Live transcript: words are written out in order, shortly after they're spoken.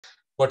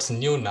What's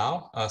new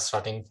now,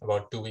 starting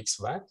about 2 weeks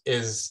back,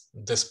 is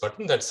this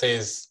button that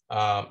says,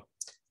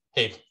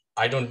 hey,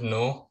 I don't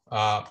know.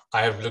 I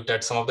have looked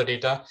at some of the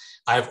data.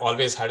 I have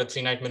always had a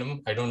 3-night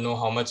minimum. I don't know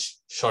how much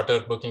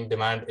shorter booking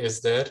demand is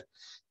there.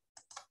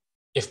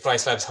 If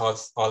PriceLabs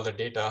has all the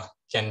data,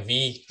 can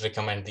we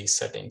recommend these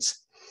settings?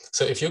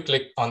 So if you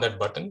click on that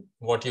button,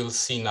 what you'll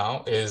see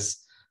now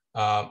is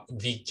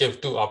we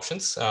give 2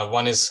 options.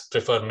 One is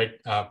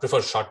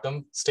prefer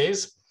short-term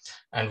stays,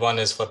 and one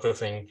is for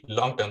preferring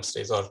long-term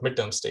stays or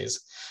midterm stays.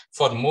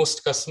 For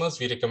most customers,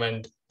 we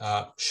recommend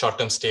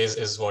short-term stays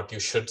is what you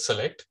should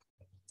select.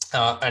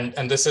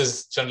 And this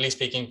is, generally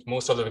speaking,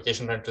 most of the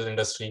vacation rental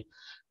industry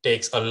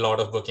takes a lot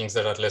of bookings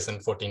that are less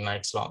than 14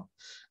 nights long.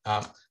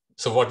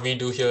 So what we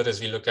do here is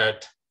we look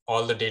at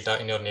all the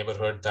data in your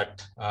neighborhood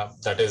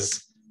that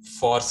is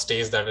for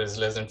stays that is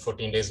less than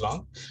 14 days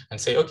long, and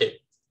say, okay,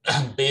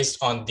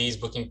 based on these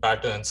booking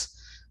patterns,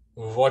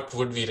 what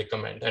would we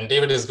recommend? And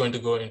David is going to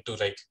go into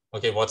like,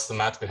 okay, what's the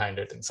math behind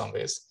it in some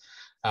ways.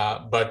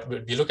 But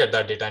we look at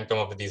that data and come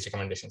up with these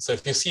recommendations. So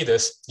if you see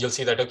this, you'll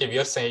see that, okay, we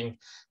are saying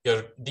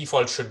your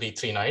default should be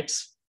 3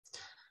 nights.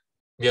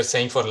 We are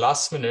saying for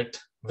last minute,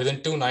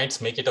 within 2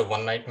 nights, make it a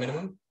 1-night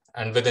minimum.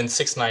 And within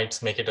 6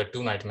 nights, make it a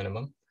 2-night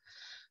minimum.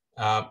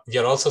 We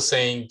are also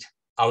saying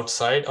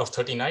outside of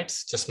 30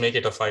 nights, just make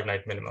it a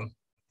 5-night minimum.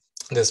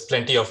 There's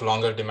plenty of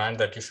longer demand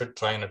that you should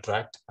try and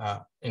attract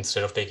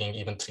instead of taking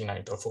even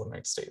 3-night or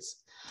 4-night stays.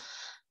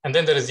 And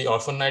then there is the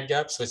orphan night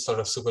gaps, which sort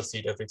of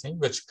supersede everything,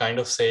 which kind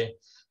of say,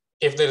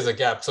 if there is a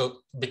gap, so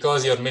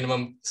because your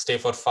minimum stay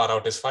for far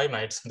out is 5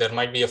 nights, there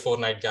might be a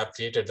 4-night gap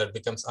created that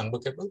becomes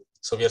unbookable.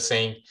 So we are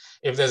saying,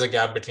 if there's a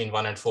gap between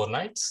 1 and 4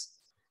 nights,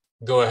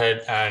 go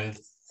ahead and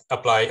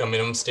apply a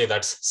minimum stay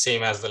that's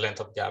same as the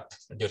length of gap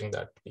during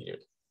that period.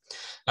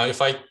 Now,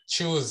 if I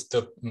choose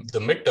the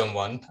midterm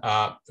one,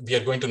 we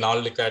are going to now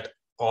look at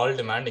all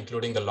demand,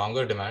 including the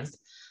longer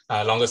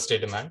stay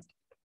demand.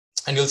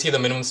 And you'll see the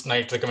minimum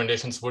night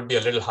recommendations would be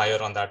a little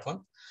higher on that one.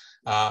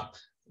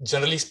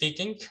 Generally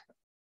speaking,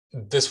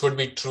 this would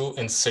be true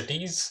in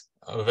cities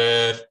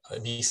where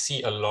we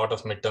see a lot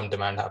of midterm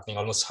demand happening.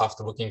 Almost half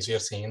the bookings we are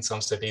seeing in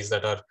some cities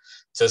that are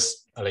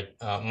just like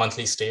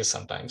monthly stays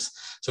sometimes.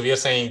 So we are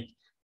saying,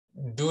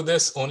 do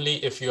this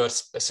only if you are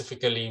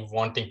specifically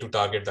wanting to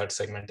target that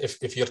segment.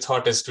 If your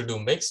thought is to do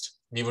mixed,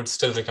 we would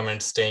still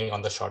recommend staying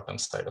on the short-term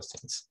side of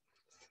things.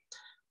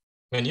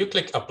 When you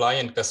click apply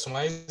and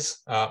customize,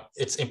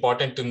 it's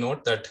important to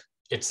note that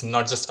it's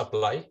not just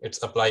apply,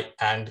 it's apply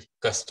and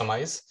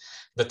customize.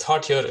 The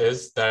thought here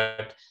is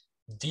that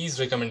these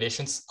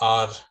recommendations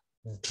are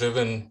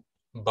driven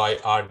by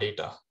our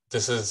data.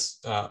 This is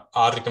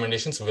our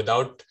recommendations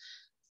without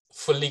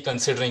fully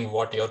considering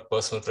what your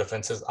personal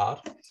preferences are.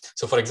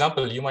 So for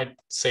example, you might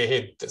say,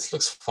 hey, this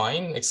looks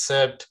fine,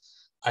 except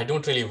I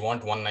don't really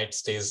want 1-night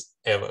stays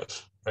ever,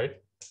 right?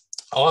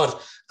 Or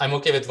I'm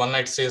okay with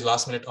 1-night stays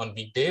last minute on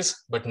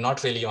weekdays, but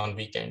not really on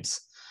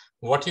weekends.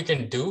 What you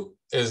can do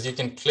is you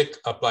can click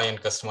apply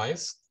and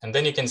customize, and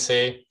then you can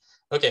say,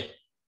 okay,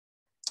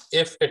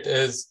 if it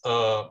is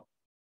a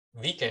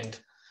weekend,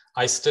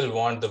 I still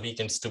want the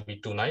weekends to be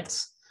 2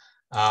 nights.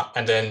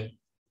 And then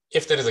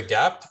if there is a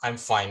gap, I'm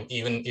fine.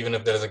 Even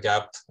if there is a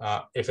gap,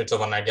 if it's a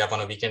 1-night gap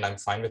on a weekend, I'm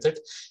fine with it.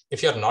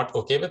 If you're not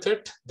okay with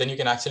it, then you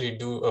can actually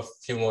do a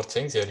few more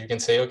things here. You can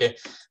say, okay,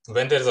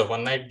 when there's a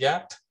 1-night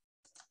gap,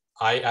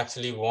 I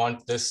actually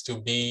want this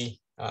to be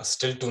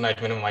still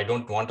 2-night minimum. I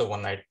don't want a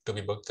 1-night to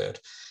be booked there.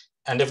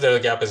 And if the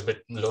gap is a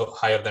bit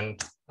higher than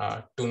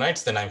 2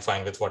 nights, then I'm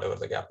fine with whatever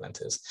the gap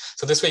length is.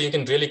 So this way you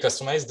can really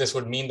customize. This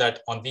would mean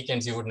that on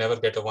weekends, you would never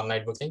get a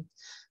 1-night booking.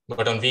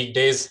 But on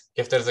weekdays,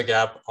 if there's a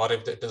gap or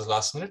if it is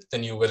last minute,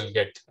 then you will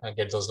get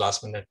those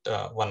last minute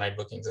 1-night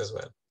bookings as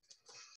well.